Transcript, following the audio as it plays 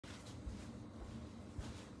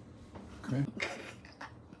Okay.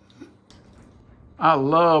 I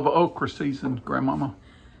love okra season, Grandmama.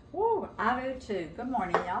 Woo, I do too. Good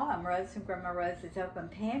morning, y'all. I'm Rose from Grandma Rose's Open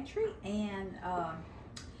Pantry, and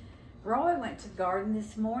Roy went to the garden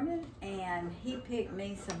this morning, and he picked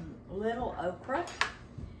me some little okra.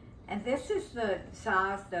 And this is the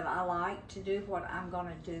size that I like to do what I'm going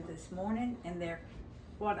to do this morning. And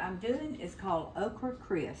what I'm doing is called Okra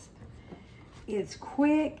Crisp. It's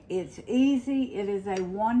quick, it's easy, it is a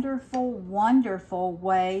wonderful, wonderful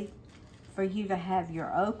way for you to have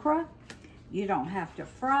your okra. You don't have to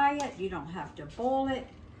fry it, you don't have to boil it,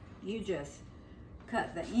 you just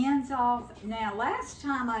cut the ends off. Now, last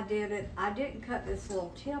time I did it, I didn't cut this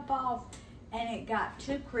little tip off, and it got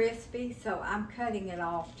too crispy, so I'm cutting it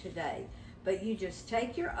off today. But you just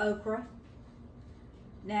take your okra.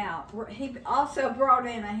 Now, he also brought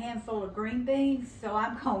in a handful of green beans, so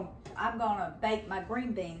I'm gonna bake my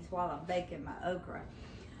green beans while I'm baking my okra.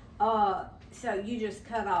 So you just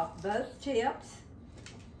cut off both tips.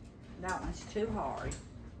 That one's too hard,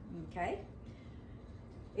 okay?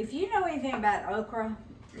 If you know anything about okra,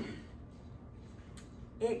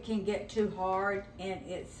 it can get too hard, and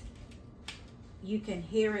you can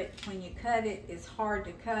hear it when you cut it. It's hard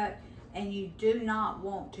to cut, and you do not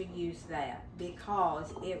want to use that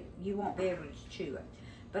because you won't be able to chew it.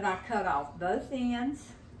 But I cut off both ends,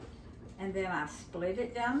 and then I split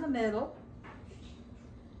it down the middle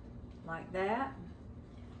like that.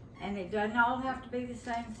 And it doesn't all have to be the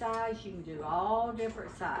same size. You can do all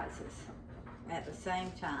different sizes at the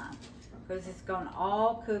same time because it's going to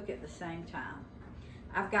all cook at the same time.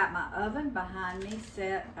 I've got my oven behind me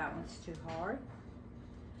set. That one's too hard.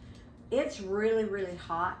 It's really, really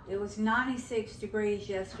hot. It was 96 degrees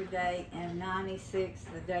yesterday and 96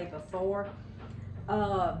 the day before.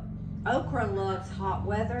 Okra loves hot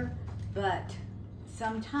weather, but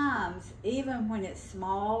sometimes, even when it's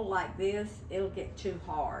small like this, it'll get too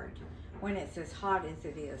hard when it's as hot as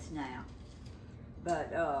it is now.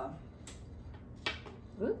 But,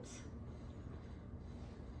 oops.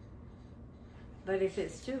 But if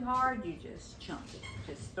it's too hard, you just chunk it.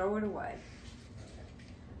 Just throw it away.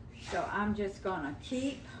 So I'm just gonna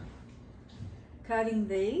keep cutting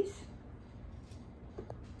these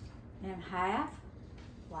in half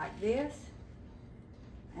like this.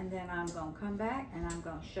 And then I'm gonna come back and I'm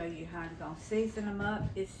gonna show you how I'm gonna season them up.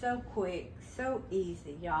 It's so quick, so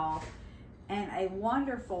easy, y'all. And a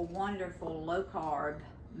wonderful, wonderful low carb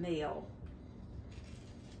meal.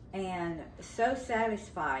 And so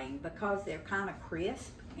satisfying because they're kind of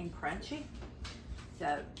crisp and crunchy.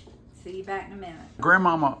 So, see you back in a minute.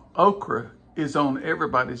 Grandmama, okra is on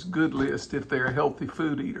everybody's good list if they're a healthy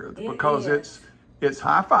food eater because it's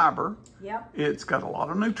high fiber. Yep. It's got a lot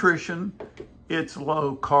of nutrition. It's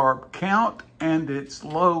low carb count, and it's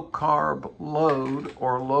low carb load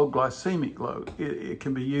or low glycemic load. It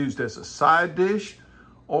can be used as a side dish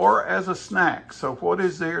or as a snack. So what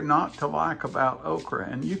is there not to like about okra?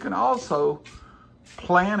 And you can also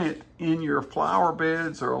plant it in your flower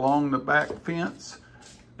beds or along the back fence.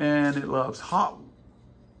 And it loves hot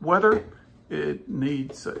weather. It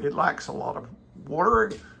lacks a lot of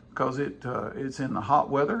water because it's in the hot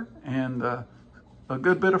weather, and a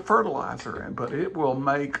good bit of fertilizer, but it will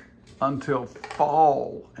make until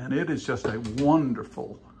fall, and it is just a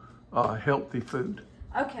wonderful, healthy food.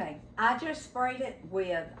 Okay, I just sprayed it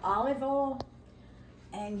with olive oil,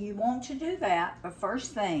 and you want to do that the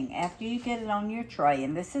first thing after you get it on your tray.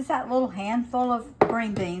 And this is that little handful of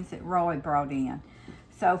green beans that Roy brought in.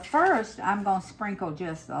 So first, I'm going to sprinkle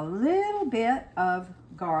just a little bit of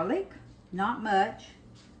garlic, not much.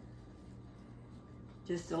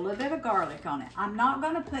 Just a little bit of garlic on it. I'm not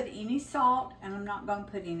going to put any salt, and I'm not going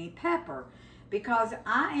to put any pepper because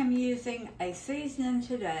I am using a seasoning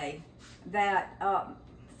today that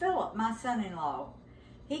Philip, my son-in-law,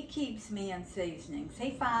 he keeps me in seasonings.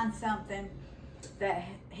 He finds something that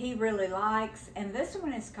he really likes, and this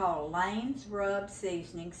one is called Lane's Rub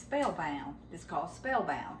Seasoning Spellbound. It's called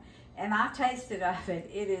Spellbound, and I tasted of it.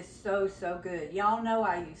 It is so, so good. Y'all know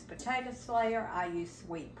I use Potato Slayer, I use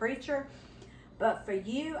Sweet Preacher, but for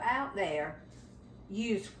you out there,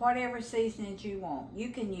 use whatever seasonings you want. You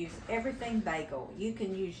can use everything bagel. You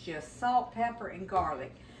can use just salt, pepper, and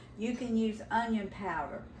garlic. You can use onion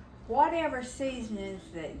powder. Whatever seasonings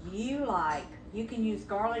that you like, you can use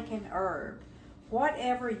garlic and herb.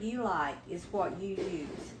 Whatever you like is what you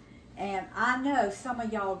use. And I know some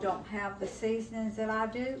of y'all don't have the seasonings that I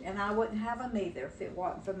do, and I wouldn't have them either if it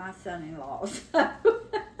wasn't for my son-in-law.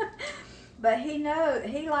 But he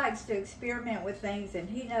likes to experiment with things, and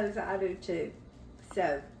he knows I do too.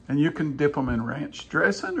 So. And you can dip them in ranch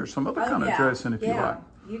dressing or some other kind of dressing if you like.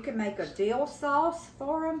 You can make a dill sauce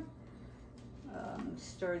for them.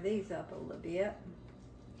 Stir these up a little bit.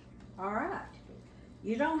 All right.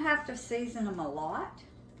 You don't have to season them a lot.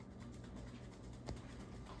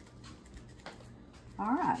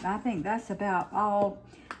 All right, I think that's about all.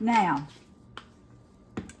 Now,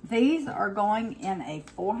 these are going in a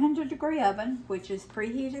 400-degree oven, which is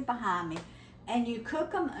preheated behind me, and you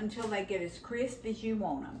cook them until they get as crisp as you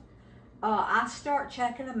want them. I start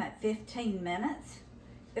checking them at 15 minutes.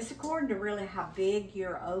 It's according to really how big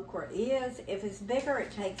your okra is. If it's bigger, it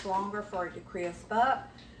takes longer for it to crisp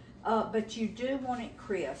up, but you do want it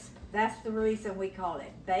crisp. That's the reason we call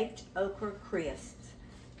it baked okra crisps.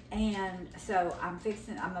 And so I'm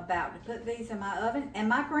about to put these in my oven, and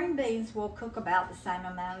my green beans will cook about the same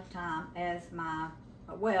amount of time as my,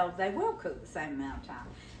 well, they will cook the same amount of time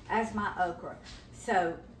as my okra.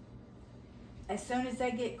 So as soon as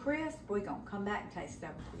they get crisp, we're gonna come back and taste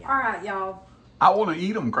them for y'all. All right, y'all. I want to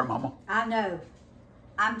eat them, Grandmama. I know.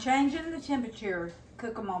 I'm changing the temperature.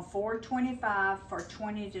 Cook them on 425 for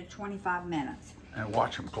 20 to 25 minutes. And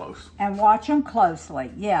watch them close. And watch them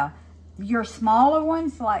closely, yeah. Your smaller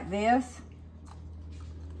ones like this,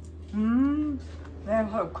 they're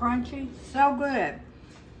a little crunchy, so good.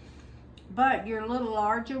 But your little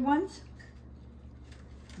larger ones,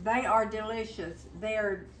 they are delicious.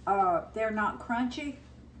 They're not crunchy,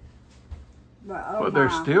 but they're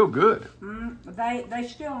still good. They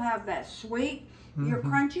still have that sweet. Your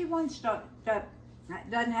crunchy ones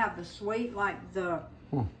doesn't have the sweet like the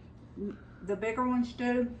bigger ones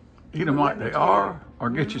do. Eat them like they are, or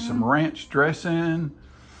get you some ranch dressing.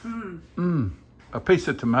 A piece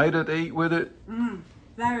of tomato to eat with it.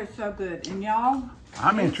 They are so good. And y'all,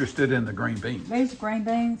 I'm interested in the green beans. These green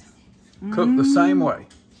beans. Cooked the same way.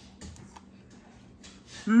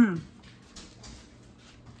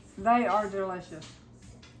 They are delicious.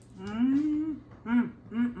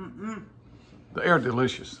 They are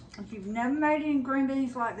delicious. If you've never made any green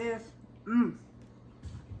beans like this,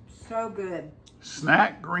 so good.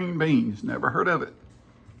 Snack green beans. Never heard of it.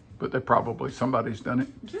 But somebody's done it.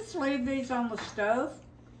 Just leave these on the stove,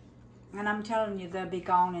 and I'm telling you, they'll be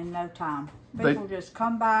gone in no time. People just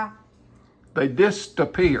come by. They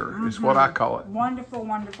disappear, is what I call it. Wonderful,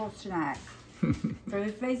 wonderful snack.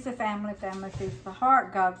 Food feeds the family, family feeds the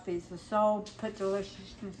heart, God feeds the soul. Put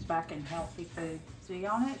deliciousness back in healthy food. See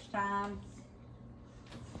y'all next time.